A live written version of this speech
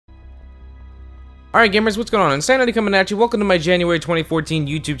Alright gamers, what's going on? Insanity coming at you. Welcome to my January 2014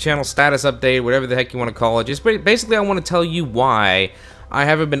 YouTube channel status update, whatever the heck you want to call it. Just basically I want to tell you why I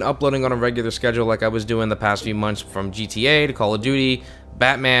haven't been uploading on a regular schedule like I was doing the past few months, from GTA to Call of Duty,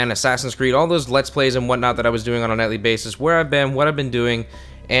 Batman, Assassin's Creed, all those Let's Plays and whatnot that I was doing on a nightly basis, where I've been, what I've been doing,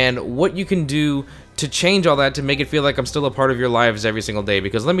 and what you can do to change all that to make it feel like I'm still a part of your lives every single day.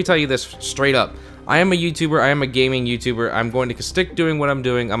 Because let me tell you this straight up, I am a YouTuber, I am a gaming YouTuber. I'm going to stick doing what I'm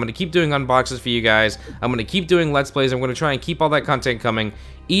doing. I'm going to keep doing unboxes for you guys. I'm going to keep doing Let's Plays. I'm going to try and keep all that content coming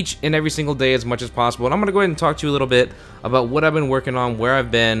each and every single day as much as possible. And I'm going to go ahead and talk to you a little bit about what I've been working on, where I've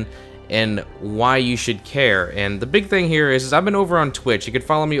been, and why you should care. And the big thing here is I've been over on Twitch. You can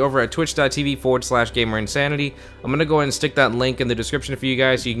follow me over at twitch.tv/gamerinsanity. I'm going to go ahead and stick that link in the description for you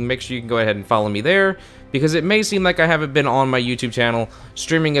guys, so you can make sure you can go ahead and follow me there, because it may seem like I haven't been on my YouTube channel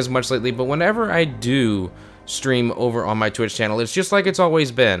streaming as much lately, but whenever I do stream over on my Twitch channel, it's just like it's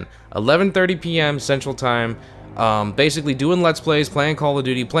always been. 11:30 p.m. Central Time. Basically doing Let's Plays, playing Call of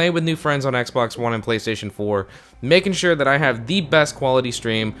Duty, playing with new friends on Xbox One and PlayStation 4, making sure that I have the best quality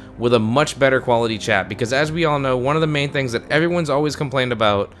stream with a much better quality chat, because as we all know, one of the main things that everyone's always complained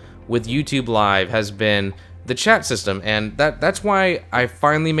about with YouTube Live has been the chat system, and that's why I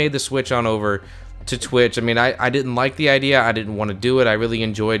finally made the switch on over to Twitch. I mean, I didn't like the idea, I didn't want to do it. I really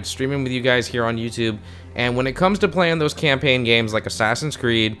enjoyed streaming with you guys here on YouTube, and when it comes to playing those campaign games like Assassin's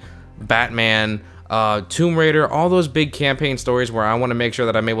Creed, Batman, Tomb Raider, all those big campaign stories where I want to make sure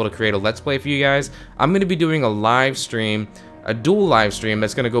that I'm able to create a Let's Play for you guys, I'm going to be doing a live stream, a dual live stream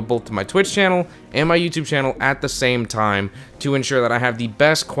that's going to go both to my Twitch channel and my YouTube channel at the same time, to ensure that I have the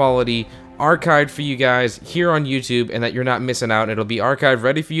best quality archived for you guys here on YouTube, and that you're not missing out. It'll be archived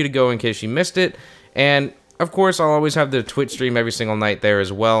ready for you to go in case you missed it. And of course, I'll always have the Twitch stream every single night there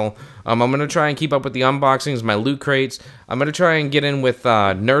as well. I'm going to try and keep up with the unboxings, my loot crates. I'm going to try and get in with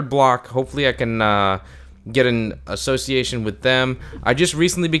Nerd Block. Hopefully I can get an association with them. I just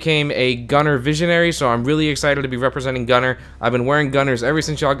recently became a Gunner Visionary, so I'm really excited to be representing Gunner. I've been wearing Gunners ever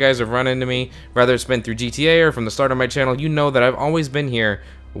since y'all guys have run into me, whether it's been through GTA or from the start of my channel. You know that I've always been here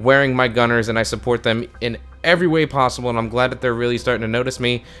wearing my Gunners, and I support them in every way possible, and I'm glad that they're really starting to notice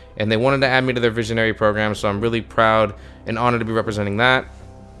me, and they wanted to add me to their Visionary program, so I'm really proud and honored to be representing that.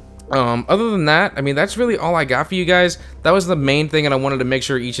 Other than that, I mean, that's really all I got for you guys. That was the main thing, and I wanted to make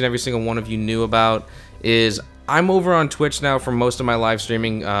sure each and every single one of you knew about, is I'm over on Twitch now for most of my live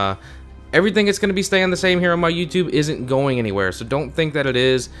streaming. Everything is going to be staying the same here on my YouTube, isn't going anywhere, so don't think that it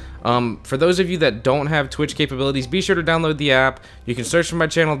is. For those of you that don't have Twitch capabilities, be sure to download the app. You can search for my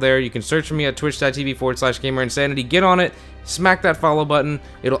channel there. You can search for me at twitch.tv/gamerinsanity. Get on it, smack that follow button.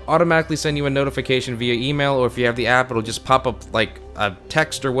 It'll automatically send you a notification via email, or if you have the app, it'll just pop up like a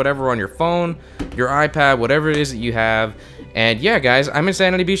text or whatever on your phone, your iPad, whatever it is that you have. And yeah, guys, I'm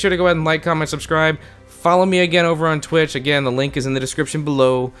Insanity. Be sure to go ahead and like, comment, subscribe. Follow me again over on Twitch. Again, the link is in the description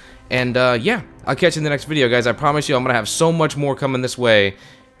below. And yeah, I'll catch you in the next video, guys. I promise you I'm going to have so much more coming this way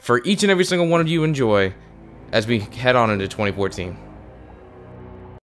for each and every single one of you. Enjoy as we head on into 2014.